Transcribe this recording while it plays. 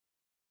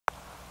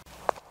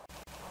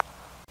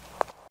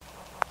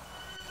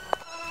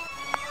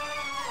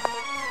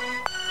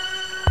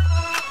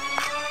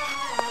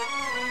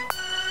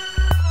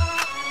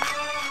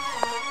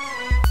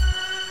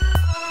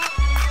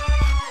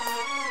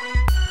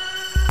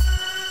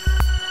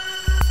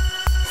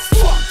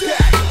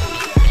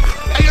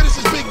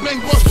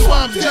The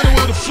rhymes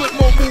general, the flip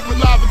mode movement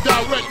live and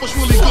direct. What's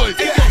really good?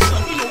 Hey, yo, son,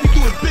 you know we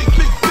doing big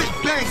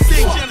bang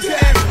things. You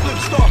understand? Spliff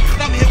Star.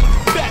 And I'm here with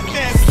the fat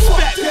man,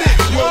 fat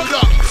bitch. Word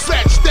up,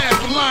 fat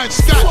staff and Lion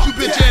Scott, you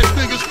bitch ass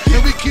niggas.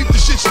 And we keep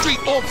the shit street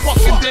all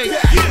fucking day.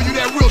 Giving you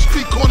that real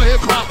street corner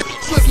hip hop.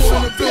 Flip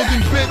mode in the building,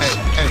 bitch.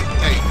 Hey.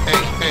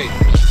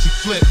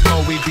 Flip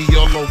mode, we be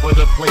all over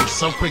the place.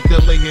 So quick to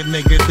lay a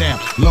nigga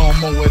down. Long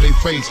mower they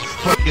face.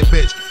 Fuck your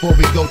bitch before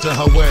we go to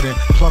her wedding.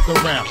 Fuck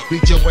around,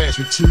 beat your ass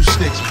with 2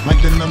 sticks.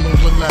 Like the number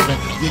 11.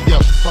 Yeah,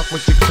 fuck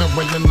with your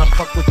current and I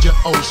fuck with your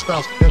old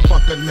spouse. Then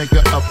fuck a nigga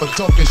up for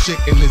talking shit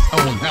in his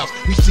own house.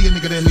 We see a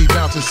nigga that need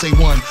bounce and say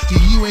one. See,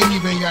 you ain't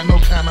even got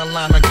no kind of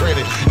line of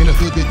credit. In the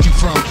hood that you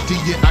from,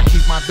 see, yeah, I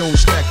keep my dough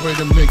stacked with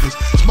them niggas.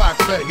 Spot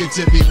faggots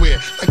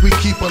everywhere. Like we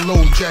keep a low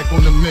jack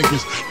on them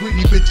niggas.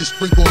 Pretty bitches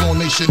sprinkle on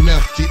they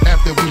Chanel. See,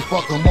 after we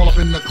fuck them all up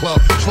in the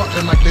club,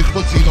 trucking like they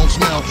pussy don't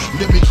smell.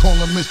 Then we call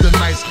him Mr.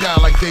 Nice Guy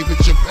like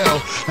David Chappelle.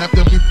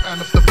 After we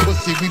pound up the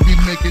pussy, we be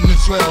making it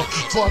swell.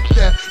 Fuck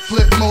that,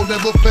 flip mode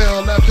never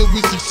fail. After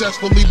we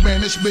successfully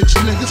banish bitch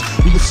niggas,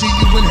 we will see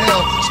you in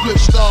hell. Spliff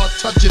Star,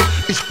 touch it.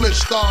 It's Spliff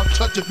Star,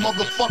 touch it,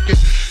 motherfucker.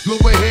 Go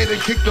ahead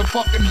and kick the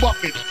fucking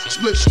bucket.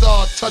 Spliff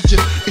Star, touch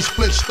it. It's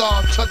Spliff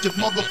Star, touch it,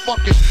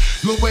 motherfucker.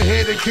 Go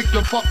ahead and kick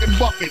the fucking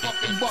bucket.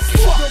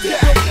 Fuck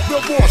that,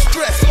 no more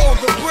stress on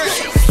the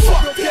brain.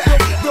 Fuck that,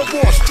 no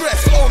more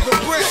stress on the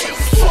brain.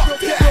 Fuck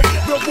that,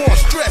 no more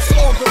stress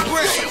on the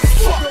brain.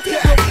 Fuck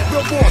that,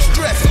 no more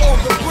stress on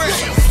the brain.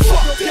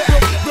 Fuck that,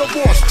 no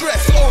more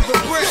stress on the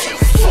brain.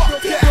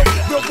 Fuck that,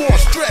 no more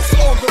stress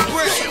on the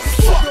brain.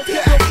 Fuck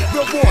that,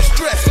 no more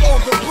stress on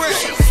the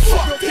brain.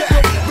 Fuck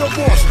that, no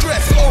more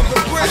stress on the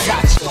brain. I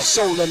got your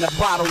soul in a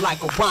bottle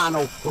like a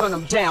rhino. Run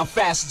them down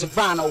fast as a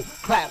rhino.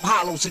 Clap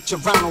hollows at your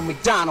Ronald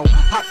McDonald.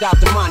 Hopped out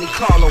the Monte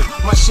Carlo.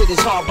 My shit is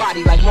hard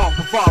body like Mark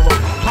Bavaro.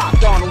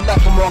 Popped Donald,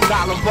 left him on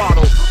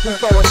Galavado. Who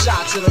throwing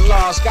shots at the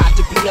laws? Got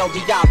to be El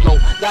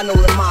Diablo. Y'all know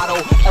the motto.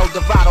 El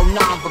Dorado,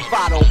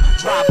 non-bravado.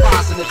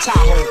 Drive-bys in the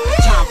Tahoe.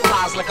 Time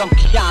flies like I'm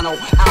Keanu.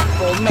 Out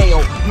for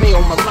Mayo,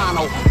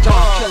 Milano.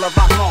 Don Killah,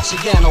 Roc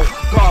Marciano.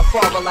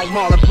 Godfather like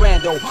Marlon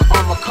Brando.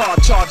 On my car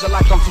charger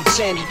like I'm from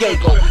San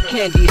Diego.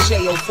 Candy is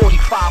J.O.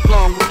 45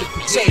 long with the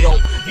potato.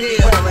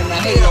 Wearing a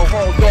halo,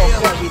 hold off,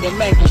 buried in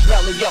mangled.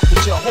 Belly up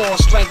with your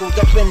horse, strangled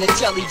up in the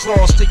telly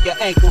drawers to your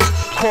ankles.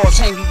 Cords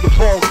hanging, your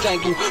balls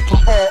dangle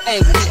from all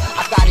angles.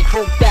 I got it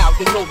broke out,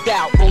 and no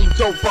doubt. Roll the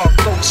dope up,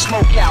 throw the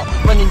smoke out.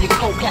 Running your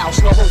coke house,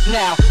 no hope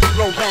now.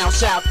 Blow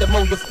rounds out, the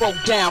mow your folk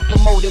down.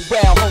 Promote it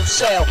well,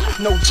 wholesale.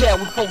 No jail,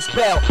 we post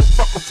bail.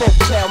 Fuck a folk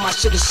tale, my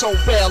shit is so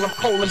real. I'm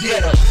cold and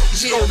bitter.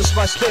 This gold is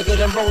much bigger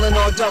than rolling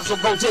on dubs or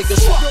gold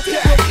diggers. Fuck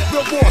that,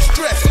 no more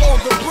stress on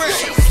the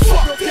brain.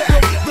 Fuck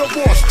that, no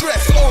more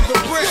stress on the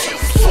brain.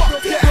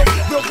 Fuck that,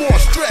 no more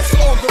stress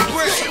on the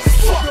brain.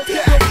 Fuck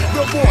that,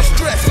 no more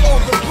stress on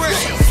the brain.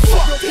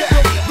 Fuck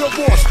that, no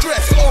more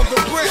stress on the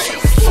brain.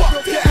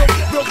 Fuck that,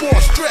 no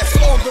more stress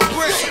on the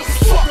brain.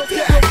 Fuck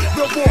that,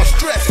 no more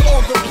stress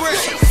on the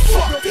brain.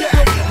 Fuck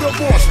that, no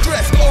more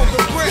stress on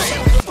the brain.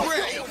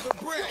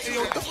 Hey,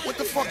 yo, what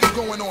the fuck is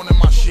going on in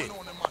my shit?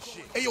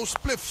 Hey, yo,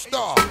 Spliff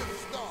Star.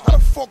 How the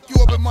fuck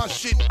you up in my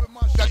shit?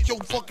 Got your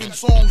fucking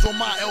songs on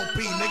my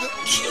LP, nigga.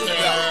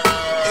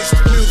 It's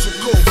the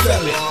musical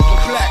felon, the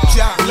Black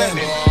John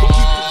Lennon. We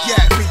keep the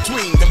gap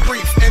between the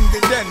brief and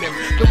the denim.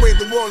 The way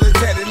the world is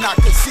headed, I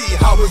can see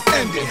how it's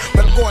ending.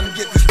 But I'm going to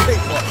get this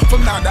paper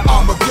from now to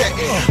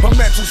Armageddon. My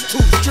mental's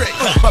too strict,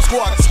 my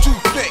squad is too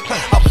thick.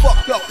 I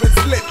fucked up and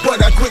slipped, but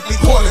I quickly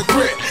caught a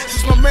grip.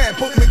 Since my man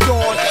put me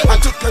on, I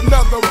took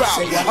another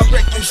route. I'm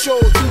breaking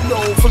shows, you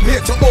know, from here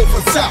to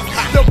over south.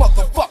 The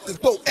motherfuckers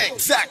know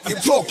exactly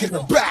what I'm talking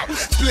about.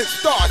 Spliff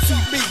Star,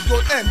 TV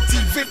on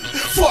MTV.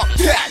 Fuck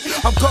that,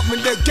 I'm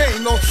coming to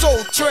gain on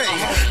Soul Train.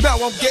 Now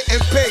I'm getting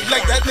paid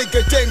like that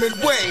nigga Damon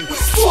Wayne.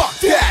 Fuck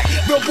that,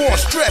 no more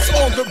stress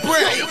on the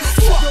brain.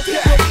 Fuck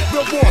that,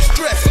 no more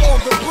stress on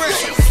the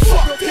brain.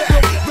 Fuck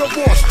that, no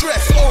more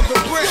stress on the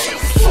brain.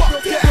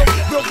 Fuck that,